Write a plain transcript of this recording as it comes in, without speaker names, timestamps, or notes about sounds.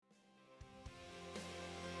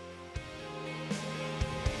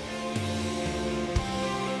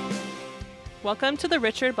Welcome to the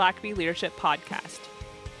Richard Blackaby Leadership Podcast,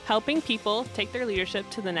 helping people take their leadership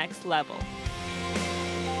to the next level.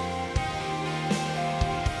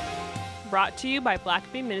 Brought to you by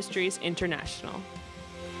Blackaby Ministries International.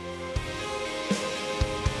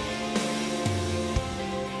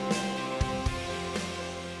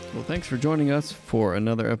 Well, thanks for joining us for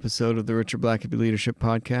another episode of the Richard Blackaby Leadership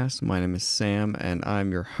Podcast. My name is Sam, and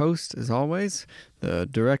I'm your host, as always, the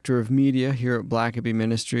Director of Media here at Blackaby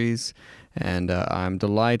Ministries, and I'm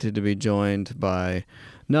delighted to be joined by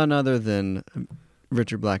none other than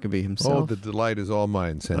Richard Blackaby himself. Oh, the delight is all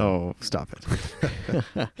mine, Sam. Oh, stop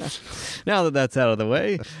it. Now that that's out of the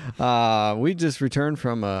way, we just returned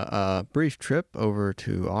from a brief trip over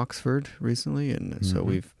to Oxford recently, and so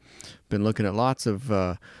we've been looking at lots of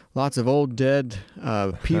old dead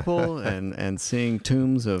people and seeing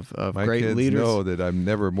tombs of My great kids leaders. know that I'm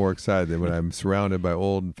never more excited than when I'm surrounded by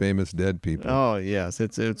old, famous, dead people. Oh yes,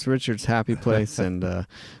 it's Richard's happy place, and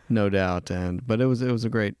no doubt. But it was a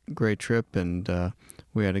great trip, and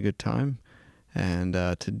we had a good time. And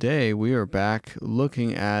today we are back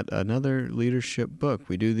looking at another leadership book.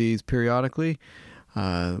 We do these periodically.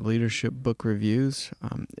 Leadership book reviews.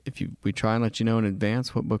 We try and let you know in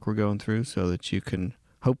advance what book we're going through so that you can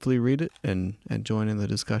hopefully read it and join in the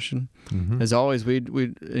discussion. Mm-hmm. As always, we'd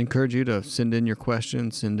encourage you to send in your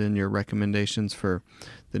questions, send in your recommendations for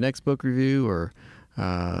the next book review or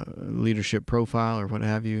leadership profile or what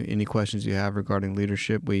have you. Any questions you have regarding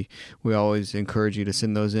leadership, we always encourage you to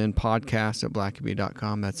send those in.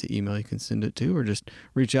 podcast@blackaby.com. That's the email you can send it to, or just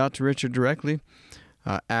reach out to Richard directly.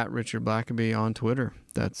 At Richard Blackaby on Twitter.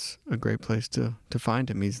 That's a great place to find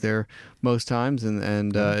him. He's there most times,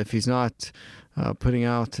 and if he's not putting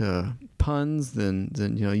out puns, then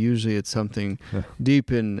usually it's something deep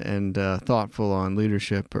and thoughtful on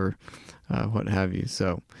leadership or what have you.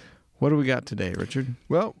 So, what do we got today, Richard?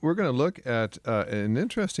 Well, we're going to look at an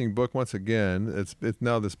interesting book once again. It's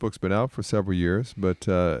now this book's been out for several years, but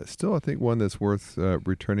still I think one that's worth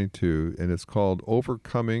returning to, and it's called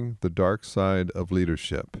Overcoming the Dark Side of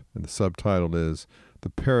Leadership. And the subtitle is The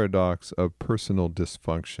Paradox of Personal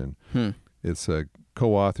Dysfunction. It's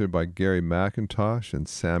co-authored by Gary McIntosh and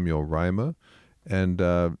Samuel Rima. And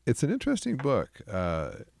it's an interesting book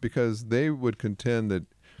because they would contend that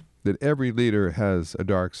every leader has a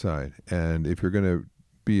dark side. And if you're going to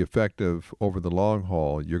be effective over the long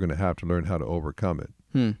haul, you're going to have to learn how to overcome it.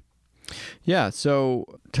 Yeah, so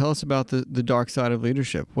tell us about the dark side of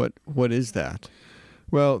leadership. What is that?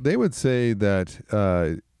 Well, they would say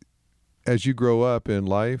that as you grow up in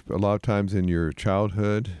life, a lot of times in your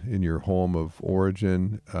childhood, in your home of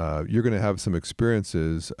origin, you're going to have some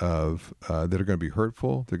experiences of that are going to be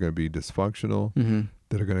hurtful, they're going to be dysfunctional,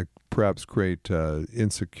 that are going to perhaps create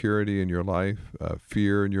insecurity in your life,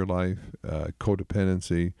 fear in your life,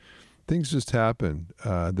 codependency. Things just happen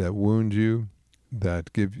that wound you, that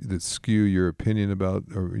skew your opinion about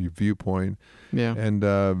or your viewpoint. Yeah.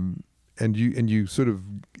 And you sort of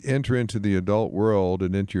enter into the adult world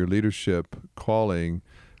and into your leadership calling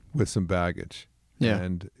with some baggage. Yeah.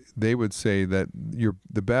 And they would say that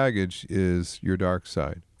the baggage is your dark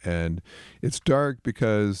side. And it's dark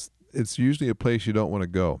because it's usually a place you don't want to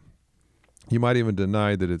go. You might even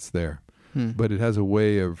deny that it's there, but it has a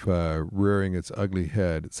way of rearing its ugly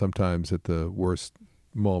head, sometimes at the worst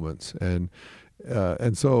moments. And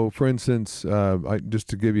so, for instance, just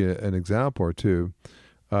to give you an example or two,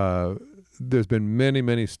 there's been many,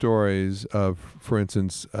 many stories of, for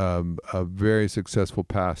instance, a very successful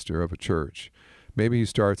pastor of a church. Maybe he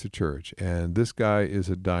starts a church, and this guy is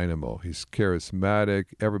a dynamo. He's charismatic.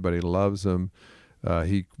 Everybody loves him.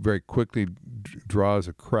 He very quickly draws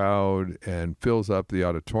a crowd and fills up the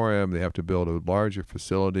auditorium. They have to build a larger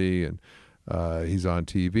facility, and he's on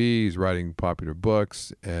TV. He's writing popular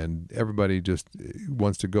books, and everybody just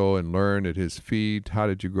wants to go and learn at his feet. How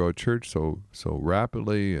did you grow a church so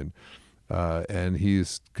rapidly? And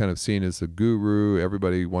he's kind of seen as the guru.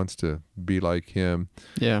 Everybody wants to be like him.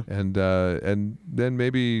 Yeah. And then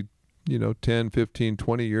maybe 10, 15,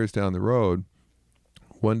 20 years down the road,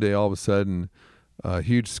 one day all of a sudden, a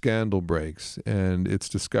huge scandal breaks, and it's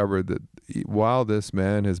discovered that while this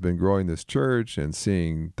man has been growing this church and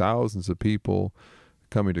seeing thousands of people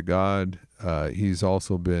coming to God, he's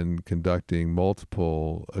also been conducting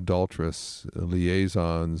multiple adulterous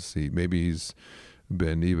liaisons. Maybe he's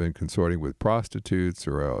been even consorting with prostitutes,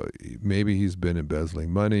 or maybe he's been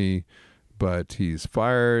embezzling money, but he's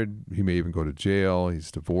fired. He may even go to jail.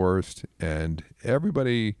 He's divorced, and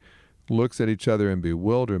everybody looks at each other in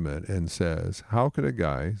bewilderment and says, how could a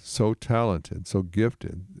guy so talented, so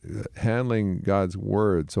gifted, handling God's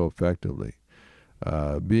word so effectively,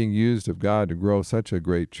 being used of God to grow such a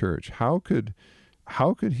great church. How could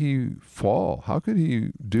he fall? How could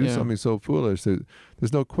he do something so foolish?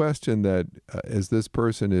 There's no question that as this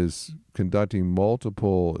person is conducting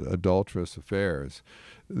multiple adulterous affairs,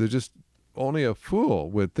 there's just only a fool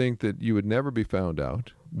would think that you would never be found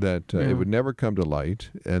out, that it would never come to light,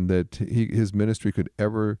 and that his ministry could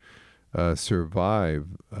ever survive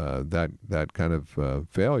that kind of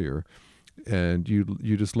failure. And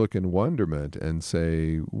you just look in wonderment and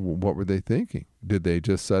say, what were they thinking? Did they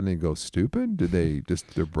just suddenly go stupid? Did they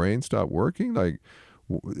just, their brain stop working? Like,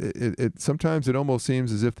 sometimes it almost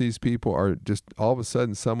seems as if these people are just, all of a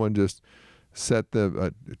sudden someone just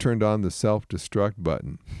turned on the self-destruct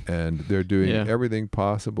button, and they're doing everything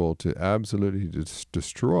possible to absolutely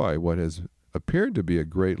destroy what has appeared to be a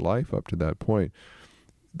great life up to that point.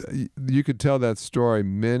 You could tell that story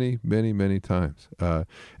many, many, many times,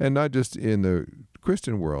 and not just in the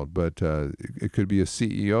Christian world, but it could be a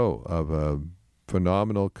CEO of a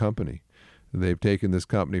phenomenal company. They've taken this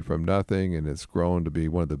company from nothing, and it's grown to be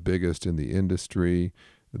one of the biggest in the industry.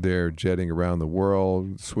 They're jetting around the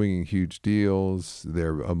world, swinging huge deals.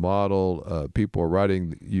 They're a model. People are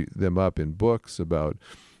writing them up in books about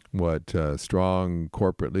what strong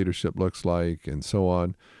corporate leadership looks like, and so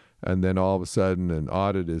on. And then all of a sudden an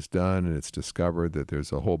audit is done, and it's discovered that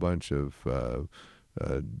there's a whole bunch of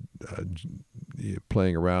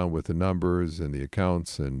playing around with the numbers and the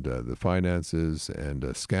accounts and the finances, and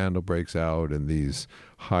a scandal breaks out, and these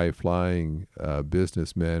high-flying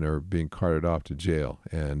businessmen are being carted off to jail.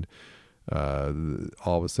 And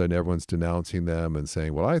all of a sudden everyone's denouncing them and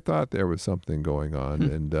saying, well, I thought there was something going on.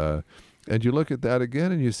 And you look at that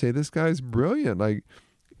again and you say, this guy's brilliant. Like,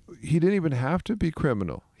 he didn't even have to be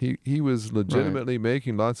criminal. He was legitimately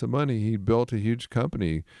making lots of money. He built a huge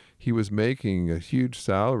company. He was making a huge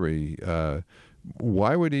salary.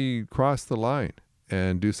 Why would he cross the line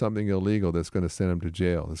and do something illegal that's going to send him to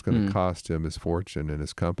jail? That's going to cost him his fortune and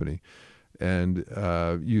his company. And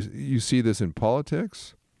you see this in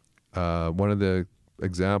politics. One of the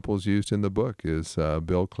examples used in the book is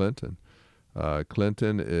Bill Clinton.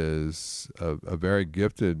 Clinton is a very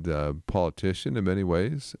gifted politician in many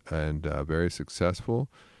ways, and very successful.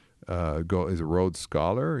 He's a Rhodes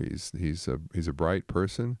Scholar. He's a bright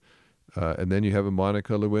person. And then you have a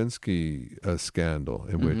Monica Lewinsky scandal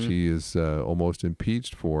in which he is almost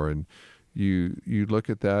impeached for. And you look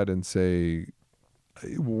at that and say,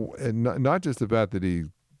 and not just the fact that he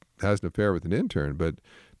has an affair with an intern, but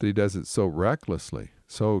that he does it so recklessly,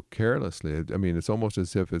 so carelessly. I mean, it's almost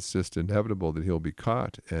as if it's just inevitable that he'll be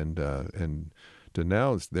caught and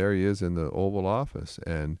denounced. There he is in the Oval Office.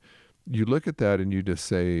 And you look at that and you just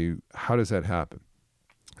say, how does that happen?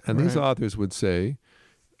 And these authors would say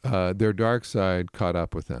their dark side caught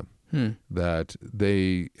up with them, that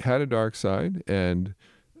they had a dark side, and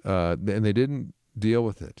they didn't deal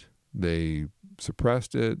with it. They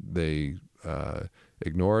suppressed it. They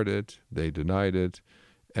ignored it. They denied it.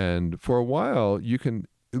 And for a while, the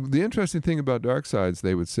interesting thing about dark sides,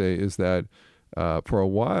 they would say, is that for a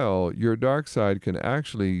while, your dark side can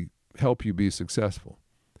actually help you be successful.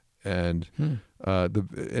 And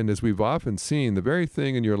and as we've often seen, the very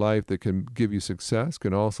thing in your life that can give you success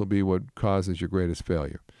can also be what causes your greatest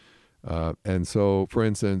failure. And so, for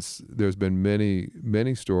instance, there's been many,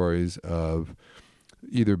 many stories of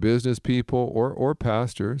either business people or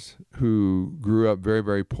pastors who grew up very,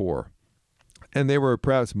 very poor. And they were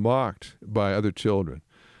perhaps mocked by other children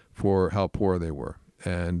for how poor they were,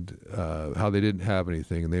 and how they didn't have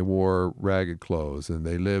anything, and they wore ragged clothes, and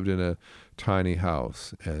they lived in a tiny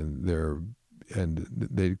house, and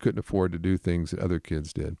they couldn't afford to do things that other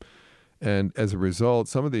kids did. And as a result,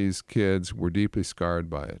 some of these kids were deeply scarred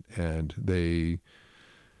by it, and they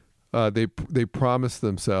promised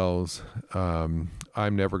themselves,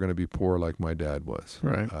 I'm never going to be poor like my dad was.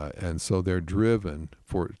 Right. And so they're driven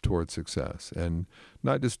towards success, and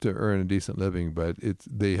not just to earn a decent living, but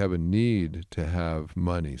they have a need to have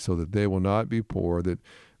money so that they will not be poor,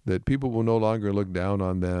 that people will no longer look down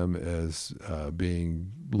on them as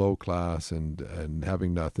being low class and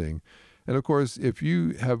having nothing. And of course, if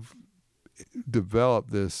you have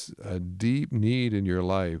developed this deep need in your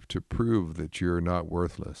life to prove that you're not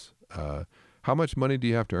worthless, how much money do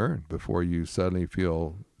you have to earn before you suddenly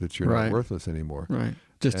feel that you're not worthless anymore? Right.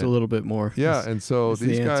 Just a little bit more. Yeah. And so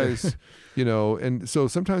these guys, and so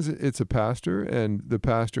sometimes it's a pastor, and the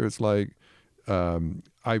pastor, it's like,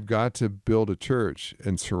 I've got to build a church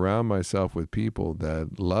and surround myself with people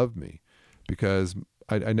that love me, because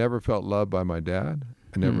I never felt loved by my dad.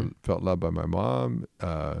 I never felt loved by my mom.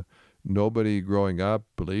 Nobody growing up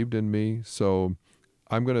believed in me. So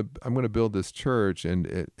I'm gonna build this church, and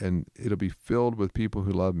it'll be filled with people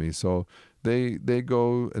who love me. So they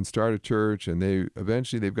go and start a church, and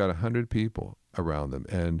they've got 100 people around them.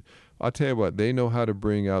 And I'll tell you what, they know how to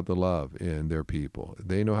bring out the love in their people.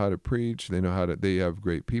 They know how to preach. They have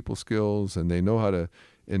great people skills, and they know how to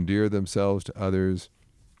endear themselves to others.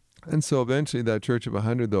 And so eventually that church of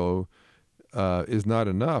 100, though, is not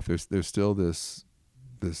enough. There's still this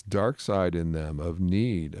dark side in them of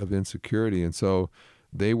need, of insecurity. And so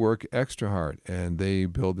they work extra hard, and they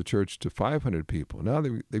build the church to 500 people. Now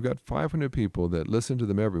they've got 500 people that listen to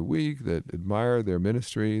them every week, that admire their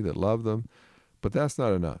ministry, that love them. But that's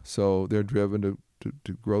not enough. So they're driven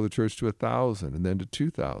to grow the church to 1,000, and then to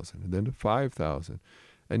 2,000, and then to 5,000.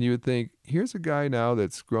 And you would think, here's a guy now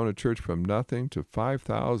that's grown a church from nothing to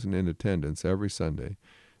 5,000 in attendance every Sunday.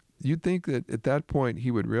 You'd think that at that point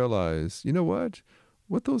he would realize, you know what?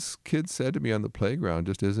 What those kids said to me on the playground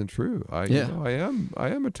just isn't true. I am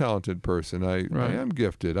a talented person. I am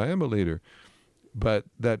gifted. I am a leader. But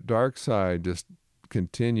that dark side just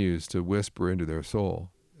continues to whisper into their soul.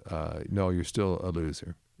 No, you're still a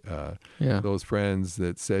loser. Those friends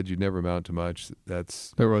that said you never amount to much,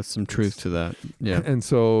 there was some truth to that. Yeah. And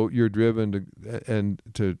so you're driven and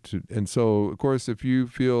so of course, if you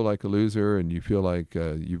feel like a loser and you feel like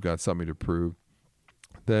you've got something to prove,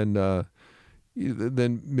 then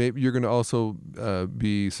maybe you're going to also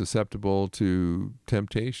be susceptible to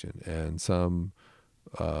temptation, and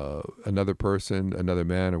another person, another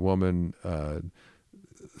man or woman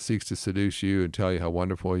seeks to seduce you and tell you how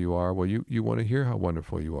wonderful you are. Well, you want to hear how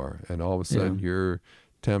wonderful you are, and all of a sudden you're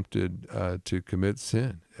tempted to commit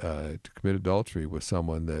sin, to commit adultery with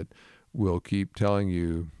someone that will keep telling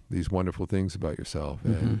you these wonderful things about yourself,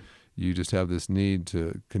 and you just have this need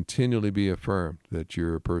to continually be affirmed that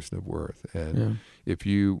you're a person of worth. And if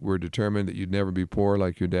you were determined that you'd never be poor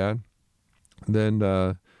like your dad,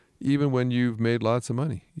 then even when you've made lots of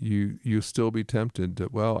money, you'll still be tempted to,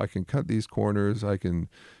 well, I can cut these corners, I can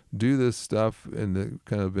do this stuff in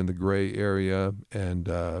the gray area and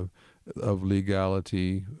of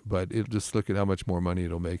legality, but it'll just look at how much more money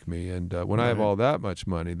it'll make me. And when I have all that much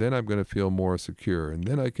money, then I'm going to feel more secure, and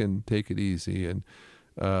then I can take it easy. And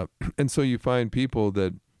so you find people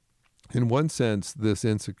that, in one sense, this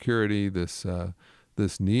insecurity,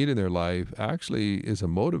 this need in their life actually is a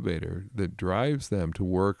motivator that drives them to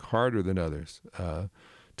work harder than others,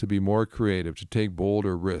 to be more creative, to take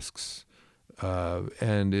bolder risks.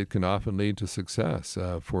 And it can often lead to success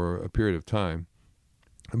for a period of time.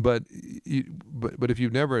 But if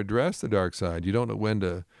you've never addressed the dark side, you don't know when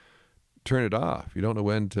to turn it off. You don't know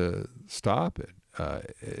when to stop it.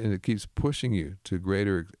 And it keeps pushing you to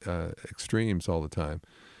greater extremes all the time.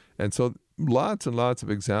 And so lots and lots of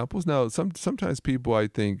examples. Now, sometimes people, I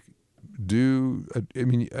think,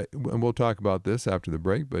 and we'll talk about this after the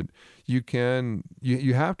break, but you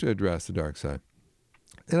have to address the dark side.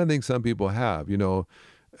 And I think some people have.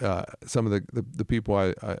 Some of the people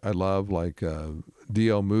I love, like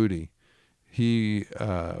D.L. Moody. He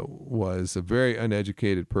was a very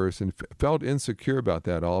uneducated person, felt insecure about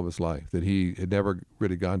that all of his life, that he had never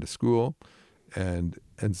really gone to school, and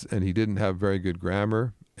he didn't have very good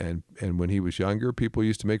grammar. And when he was younger, people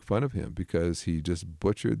used to make fun of him because he just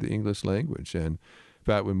butchered the English language. And in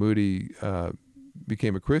fact, when Moody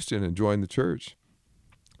became a Christian and joined the church,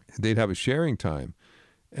 they'd have a sharing time.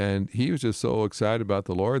 And he was just so excited about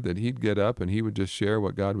the Lord that he'd get up and he would just share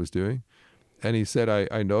what God was doing. And he said,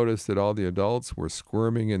 I noticed that all the adults were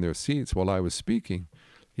squirming in their seats while I was speaking.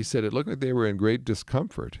 He said it looked like they were in great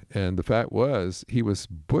discomfort. And the fact was, he was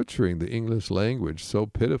butchering the English language so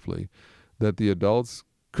pitifully that the adults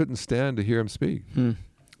couldn't stand to hear him speak.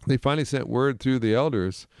 They finally sent word through the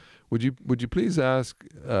elders, would you please ask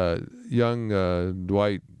young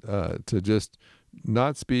Dwight to just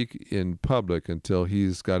not speak in public until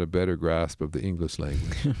he's got a better grasp of the English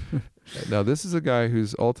language. Now, this is a guy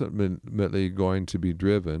who's ultimately going to be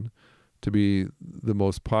driven to be the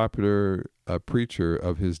most popular preacher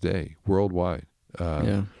of his day worldwide.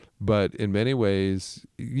 But in many ways,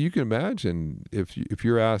 you can imagine if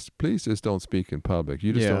you're asked, please just don't speak in public.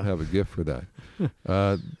 You just don't have a gift for that.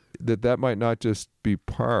 That might not just be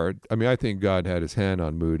part. I mean, I think God had his hand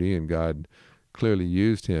on Moody, and God clearly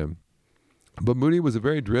used him. But Moody was a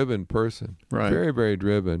very driven person, very, very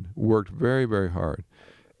driven, worked very, very hard.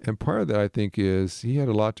 And part of that, I think, is he had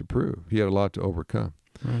a lot to prove. He had a lot to overcome.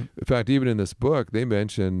 Right. In fact, even in this book, they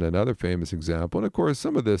mention another famous example. And of course,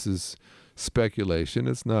 some of this is speculation.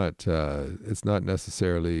 It's not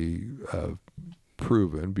necessarily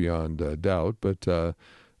proven beyond doubt.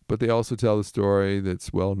 But they also tell the story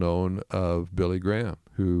that's well known of Billy Graham,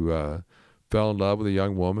 who fell in love with a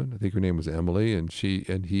young woman. I think her name was Emily, and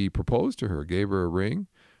he proposed to her, gave her a ring,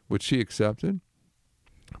 which she accepted.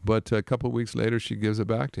 But a couple of weeks later, she gives it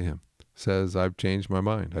back to him. Says, "I've changed my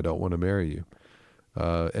mind. I don't want to marry you."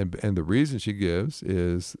 And the reason she gives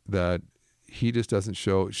is that he just doesn't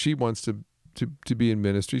show. She wants to be in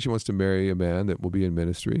ministry. She wants to marry a man that will be in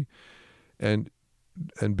ministry, and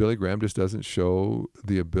Billy Graham just doesn't show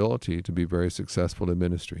the ability to be very successful in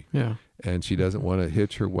ministry. Yeah. And she doesn't want to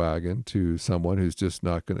hitch her wagon to someone who's just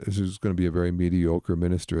who's going to be a very mediocre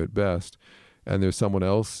minister at best. And there's someone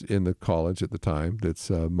else in the college at the time that's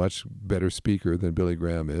a much better speaker than Billy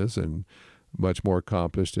Graham is, and much more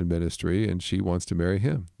accomplished in ministry, and she wants to marry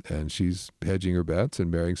him. And she's hedging her bets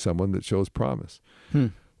and marrying someone that shows promise.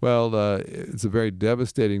 Well, it's a very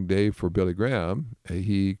devastating day for Billy Graham.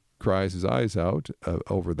 He cries his eyes out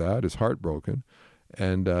over that, is heartbroken.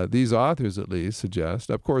 And these authors, at least,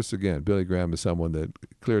 suggest, of course, again, Billy Graham is someone that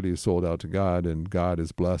clearly is sold out to God, and God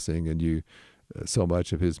is blessing, and so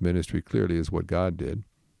much of his ministry clearly is what God did.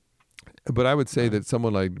 But I would say that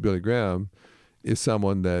someone like Billy Graham is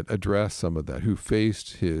someone that addressed some of that, who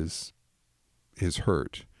faced his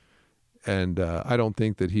hurt. And I don't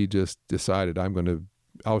think that he just decided,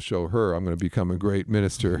 I'll show her, I'm going to become a great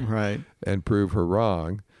minister, Right. and prove her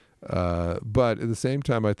wrong. But at the same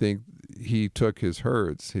time, I think he took his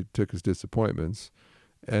hurts, he took his disappointments,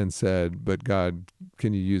 and said, "But God,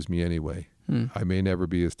 can you use me anyway? I may never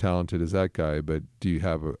be as talented as that guy, but do you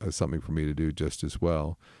have something for me to do just as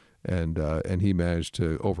well?" And he managed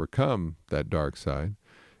to overcome that dark side.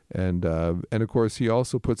 And of course, he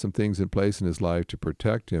also put some things in place in his life to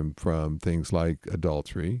protect him from things like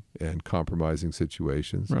adultery and compromising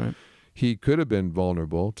situations. Right. He could have been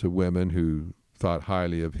vulnerable to women who thought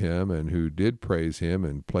highly of him and who did praise him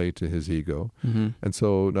and play to his ego. And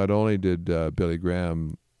so not only did Billy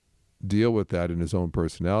Graham deal with that in his own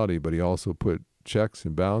personality, but he also put checks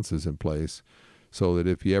and balances in place so that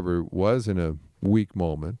if he ever was in a weak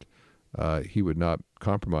moment, he would not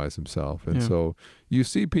compromise himself. And so you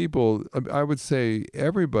see people, I would say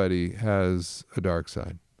everybody has a dark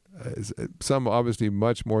side. Some obviously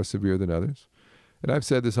much more severe than others. And I've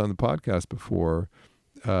said this on the podcast before.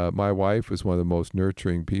 My wife is one of the most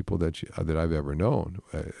nurturing people that I've ever known.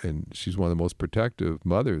 And she's one of the most protective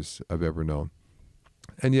mothers I've ever known.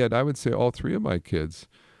 And yet I would say all three of my kids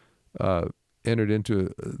entered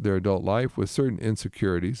into their adult life with certain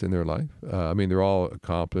insecurities in their life. I mean, they're all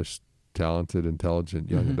accomplished, talented,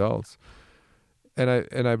 intelligent young adults. And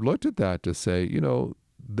I've looked at that to say,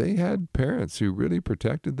 they had parents who really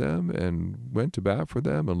protected them and went to bat for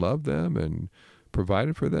them and loved them and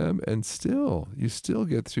provided for them. And you still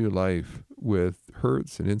get through life with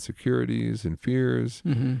hurts and insecurities and fears.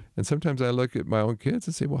 And sometimes I look at my own kids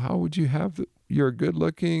and say, well, how would you you're good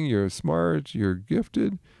looking, you're smart, you're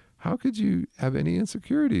gifted. How could you have any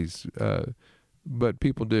insecurities? But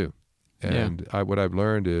people do. And what I've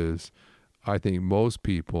learned is I think most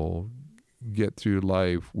people get through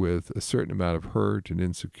life with a certain amount of hurt and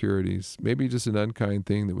insecurities, maybe just an unkind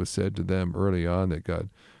thing that was said to them early on that got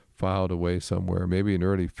filed away somewhere, maybe an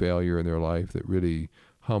early failure in their life that really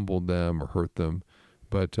humbled them or hurt them.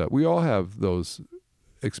 But we all have those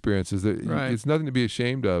experiences. It's nothing to be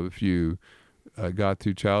ashamed of if you got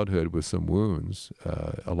through childhood with some wounds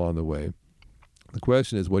along the way. The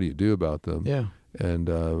question is, what do you do about them? Yeah. And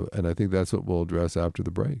I think that's what we'll address after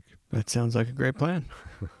the break. That sounds like a great plan.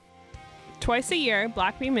 Twice a year,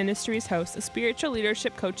 Blackbee Ministries hosts a spiritual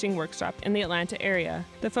leadership coaching workshop in the Atlanta area.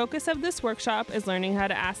 The focus of this workshop is learning how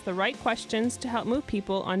to ask the right questions to help move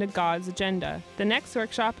people onto God's agenda. The next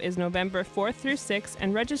workshop is November 4th through 6th,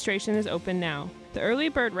 and registration is open now. The early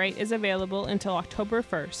bird rate is available until October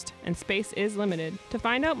 1st, and space is limited. To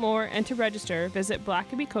find out more and to register, visit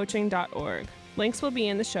blackbeecoaching.org. Links will be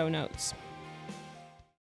in the show notes.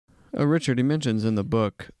 Richard, he mentions in the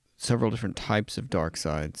book several different types of dark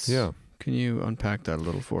sides. Yeah. Can you unpack that a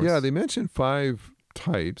little for us? Yeah, they mentioned 5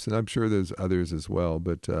 types, and I'm sure there's others as well.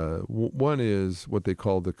 But one is what they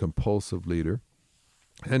call the compulsive leader.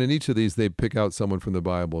 And in each of these, they pick out someone from the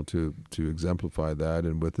Bible to exemplify that.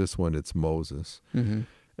 And with this one, it's Moses. And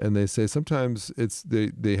they say sometimes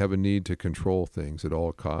they have a need to control things at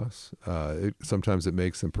all costs. Sometimes it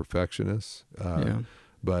makes them perfectionists.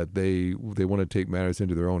 But they want to take matters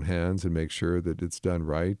into their own hands and make sure that it's done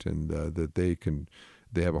right, and that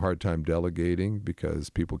they have a hard time delegating because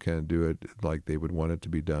people can't do it like they would want it to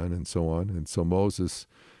be done, and so on. And so Moses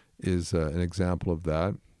is an example of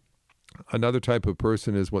that. Another type of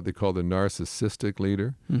person is what they call the narcissistic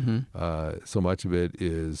leader. So much of it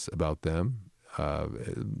is about them.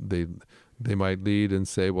 They might lead and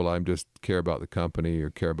say, well, I'm just care about the company or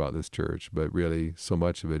care about this church, but really so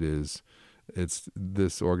much of it is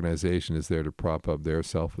this organization is there to prop up their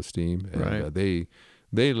self-esteem. And Right.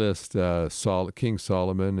 they list King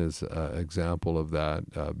Solomon as an example of that.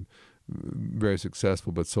 Very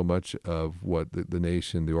successful, but so much of what the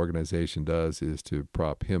nation, the organization does is to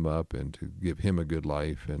prop him up and to give him a good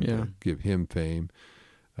life and Yeah. to give him fame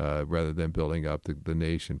rather than building up the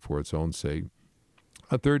nation for its own sake.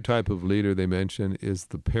 A third type of leader they mention is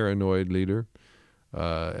the paranoid leader.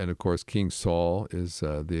 And of course, King Saul is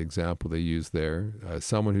the example they use there.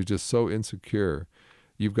 Someone who's just so insecure.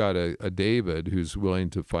 You've got a David who's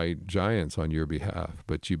willing to fight giants on your behalf,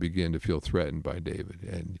 but you begin to feel threatened by David.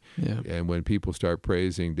 And when people start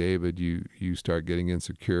praising David, you start getting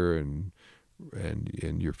insecure and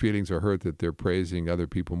your feelings are hurt that they're praising other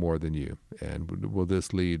people more than you. And will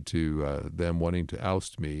this lead to them wanting to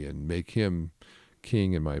oust me and make him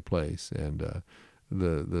king in my place? And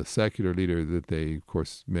the secular leader that they, of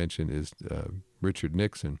course, mention is Richard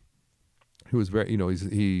Nixon, who was very,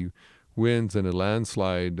 he wins in a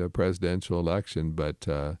landslide presidential election, but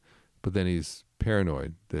then he's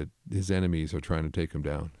paranoid that his enemies are trying to take him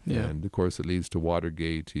down. Yeah. And of course, it leads to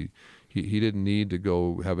Watergate. He didn't need to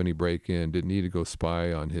go have any break-in, didn't need to go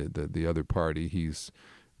spy on the other party. He's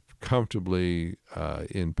comfortably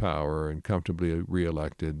in power and comfortably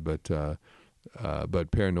reelected, but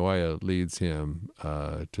paranoia leads him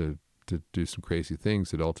to do some crazy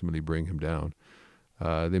things that ultimately bring him down.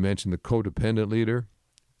 They mentioned the codependent leader.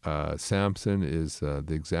 Samson is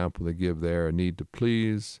the example they give there, a need to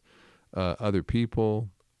please other people,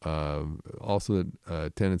 also a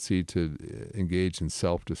tendency to engage in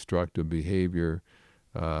self-destructive behavior.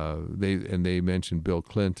 They mentioned Bill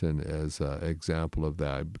Clinton as an example of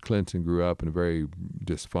that. Clinton grew up in a very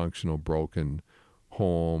dysfunctional, broken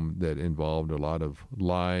home that involved a lot of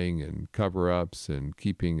lying and cover-ups and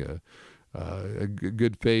keeping a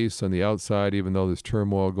good face on the outside, even though there's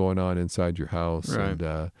turmoil going on inside your house. Right. And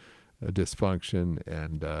a dysfunction,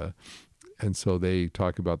 and so they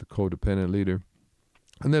talk about the codependent leader.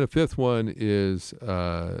 And then a fifth one is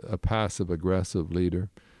a passive-aggressive leader,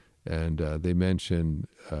 and they mention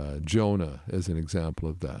Jonah as an example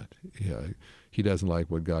of that. He doesn't like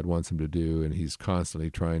what God wants him to do, and he's constantly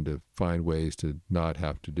trying to find ways to not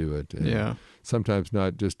have to do it. And sometimes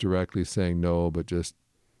not just directly saying no, but just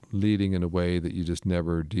leading in a way that you just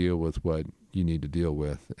never deal with what you need to deal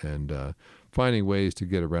with, and finding ways to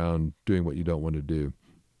get around doing what you don't want to do.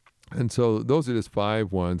 And so those are just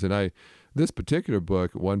 5 ones. And this particular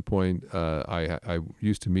book, at one point, I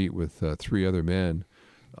used to meet with 3 other men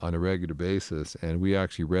on a regular basis, and we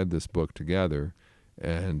actually read this book together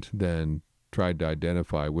and then tried to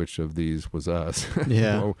identify which of these was us.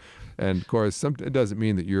 Yeah. And of course, it doesn't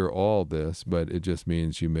mean that you're all this, but it just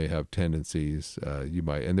means you may have tendencies. You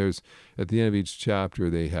might, and there's at the end of each chapter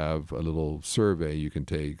they have a little survey you can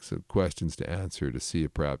take, some questions to answer to see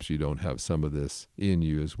if perhaps you don't have some of this in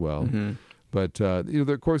you as well. Mm-hmm. But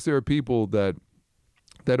of course, there are people that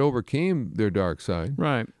overcame their dark side.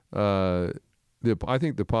 Right. I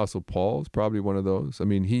think the Apostle Paul is probably one of those. I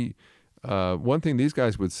mean, one thing these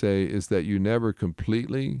guys would say is that you never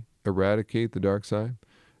completely eradicate the dark side.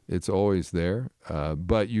 It's always there,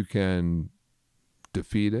 but you can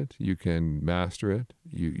defeat it. You can master it.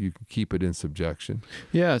 You can keep it in subjection.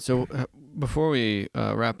 Yeah. So before we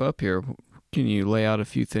wrap up here, can you lay out a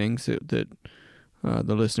few things that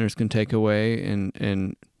the listeners can take away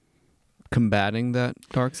in combating that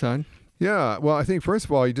dark side? Yeah. Well, I think first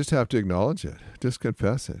of all, you just have to acknowledge it. Just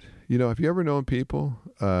confess it. Have you ever known people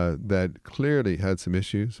that clearly had some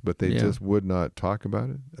issues, but they just would not talk about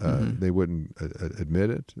it? They wouldn't admit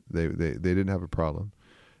it. They didn't have a problem.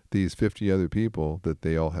 These 50 other people that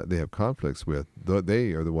they have conflicts with,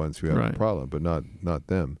 they are the ones who have a problem, but not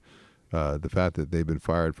them. The fact that they've been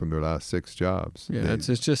fired from their last 6 jobs. Yeah, it's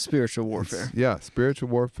just spiritual warfare. Spiritual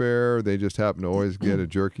warfare. They just happen to always get a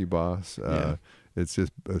jerky boss. It's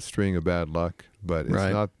just a string of bad luck, but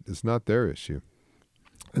it's not their issue.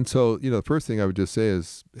 And so, the first thing I would just say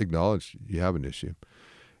is acknowledge you have an issue.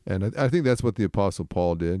 And I think that's what the Apostle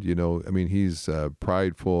Paul did. He's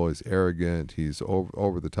prideful, he's arrogant, he's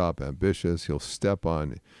over the top ambitious. He'll step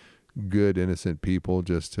on good, innocent people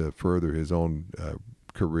just to further his own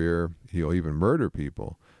career. He'll even murder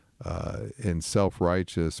people in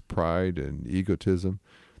self-righteous pride and egotism.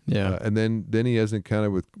 Yeah. And then he has an encounter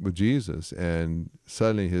with Jesus, and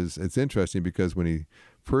suddenly it's interesting because when he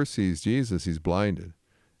first sees Jesus, he's blinded.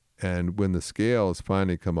 And when the scales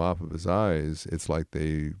finally come off of his eyes, it's like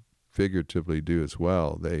they figuratively do as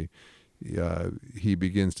well. He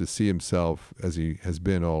begins to see himself as he has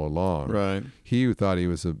been all along. Right. He who thought he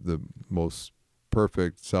was the most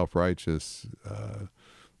perfect, self-righteous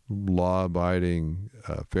law-abiding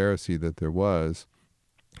Pharisee that there was,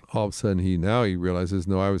 all of a sudden he realizes,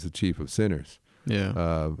 no, I was the chief of sinners.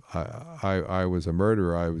 Yeah. I was a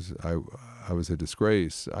murderer. I was a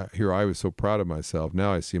disgrace. I was so proud of myself.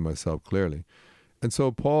 Now I see myself clearly. And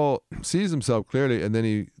so Paul sees himself clearly, and then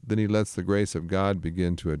he lets the grace of God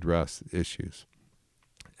begin to address issues,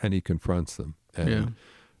 and he confronts them. And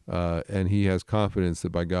he has confidence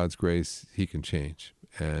that by God's grace he can change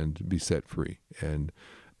and be set free. And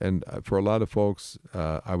for a lot of folks,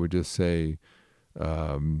 I would just say,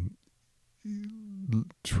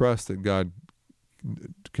 trust that God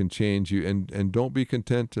can change you, and don't be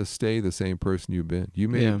content to stay the same person you've been. You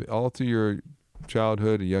may all through your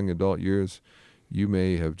childhood and young adult years, you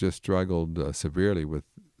may have just struggled severely with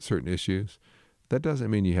certain issues. That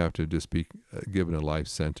doesn't mean you have to just be given a life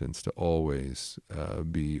sentence to always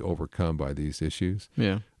be overcome by these issues.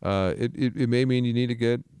 Yeah. It may mean you need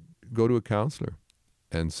to go to a counselor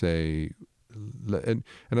and say, and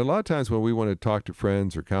a lot of times when we want to talk to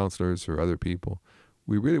friends or counselors or other people,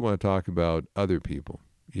 we really want to talk about other people.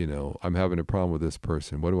 I'm having a problem with this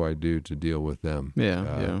person. What do I do to deal with them?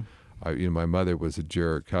 My mother was a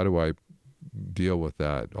jerk. How do I deal with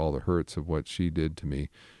that? All the hurts of what she did to me.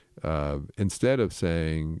 Instead of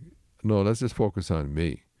saying, no, let's just focus on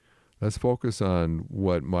me. Let's focus on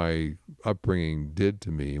what my upbringing did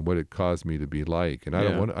to me and what it caused me to be like. And I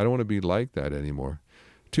don't want to be like that anymore.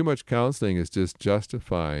 Too much counseling is just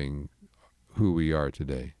justifying who we are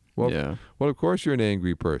today. Well, of course you're an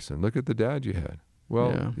angry person. Look at the dad you had.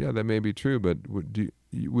 Well, that may be true, but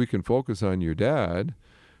we can focus on your dad,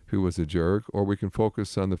 who was a jerk, or we can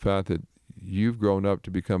focus on the fact that you've grown up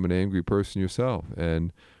to become an angry person yourself.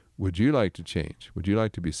 And would you like to change? Would you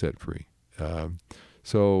like to be set free?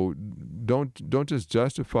 So don't just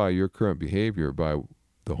justify your current behavior by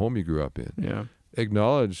the home you grew up in. Yeah.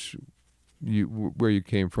 Acknowledge where you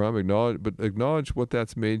came from. Acknowledge what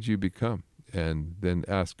that's made you become, and then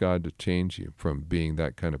ask God to change you from being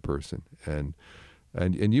that kind of person. And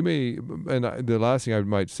you may. And the last thing I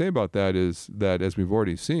might say about that is that, as we've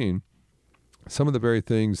already seen, some of the very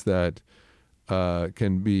things that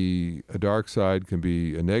can be a dark side, can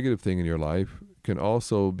be a negative thing in your life, can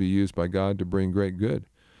also be used by God to bring great good.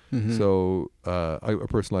 Mm-hmm. So a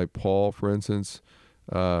person like Paul, for instance,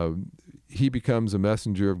 he becomes a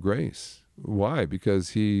messenger of grace. Why?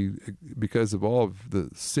 Because of all of the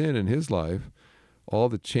sin in his life, all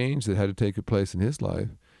the change that had to take place in his life,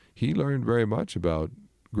 he learned very much about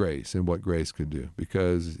grace and what grace could do,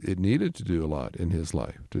 because it needed to do a lot in his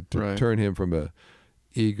life to turn him from a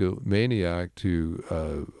egomaniac to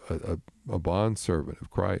a bondservant of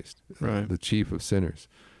Christ, the chief of sinners.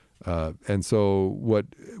 And so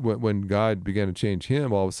when God began to change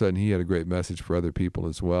him, all of a sudden he had a great message for other people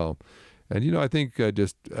as well. And, I think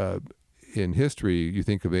in history, you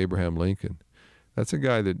think of Abraham Lincoln. That's a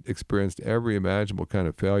guy that experienced every imaginable kind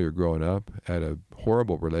of failure growing up, had a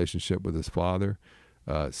horrible relationship with his father,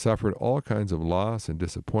 suffered all kinds of loss and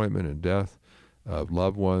disappointment and death of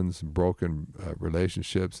loved ones, broken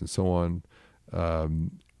relationships, and so on.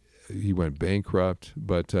 He went bankrupt,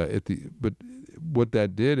 but what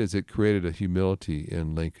that did is it created a humility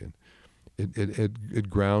in Lincoln. It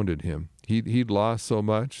grounded him. He'd lost so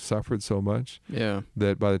much, suffered so much,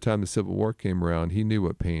 that by the time the Civil War came around, he knew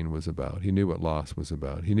what pain was about. He knew what loss was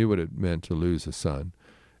about. He knew what it meant to lose a son.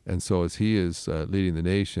 And so as he is leading the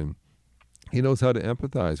nation, he knows how to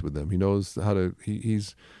empathize with them. He knows how to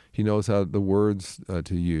he knows how the words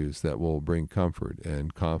to use that will bring comfort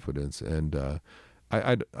and confidence. And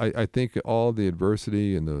I think all the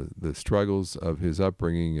adversity and the struggles of his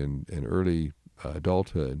upbringing and early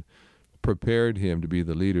adulthood prepared him to be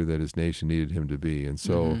the leader that his nation needed him to be. And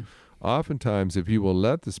so oftentimes, if you will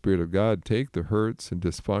let the Spirit of God take the hurts and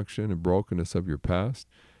dysfunction and brokenness of your past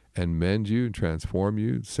and mend you and transform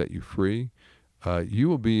you, set you free, you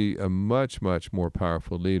will be a much, much more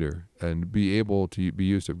powerful leader and be able to be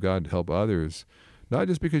used of God to help others, not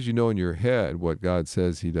just because you know in your head what God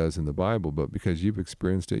says he does in the Bible, but because you've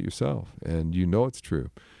experienced it yourself and you know it's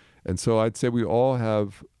true. And so I'd say we all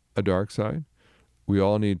have a dark side. We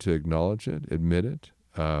all need to acknowledge it, admit it.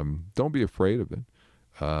 Don't be afraid of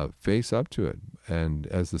it. Face up to it. And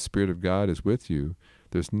as the Spirit of God is with you,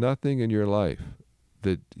 there's nothing in your life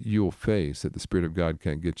that you'll face that the Spirit of God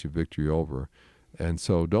can't get you victory over. And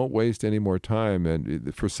so don't waste any more time.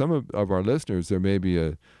 And for some of our listeners, there may be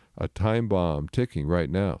a time bomb ticking right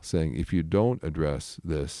now saying, if you don't address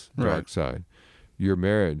this dark side, your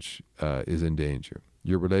marriage is in danger.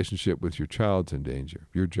 Your relationship with your child's in danger.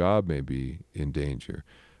 Your job may be in danger.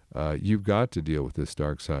 You've got to deal with this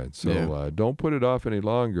dark side. So don't put it off any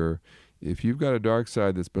longer. If you've got a dark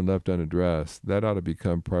side that's been left unaddressed, that ought to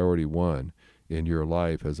become priority one in your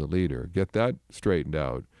life as a leader. Get that straightened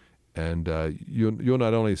out, and you'll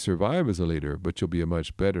not only survive as a leader, but you'll be a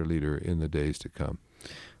much better leader in the days to come.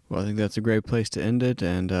 Well, I think that's a great place to end it.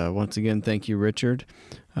 And once again, thank you, Richard,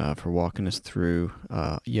 for walking us through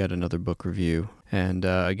yet another book review. And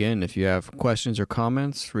again, if you have questions or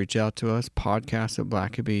comments, reach out to us,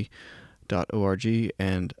 podcast@blackabee.org.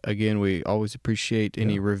 And again, we always appreciate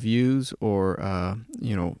any reviews or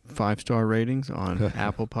 5-star ratings on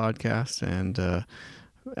Apple Podcasts and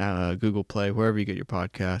Google Play, wherever you get your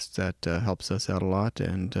podcasts. That helps us out a lot.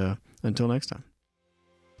 And until next time.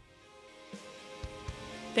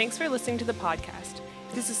 Thanks for listening to the podcast.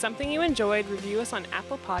 If this is something you enjoyed, review us on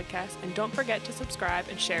Apple Podcasts, and don't forget to subscribe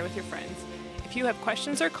and share with your friends. If you have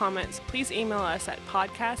questions or comments, please email us at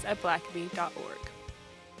podcast@blackabee.org.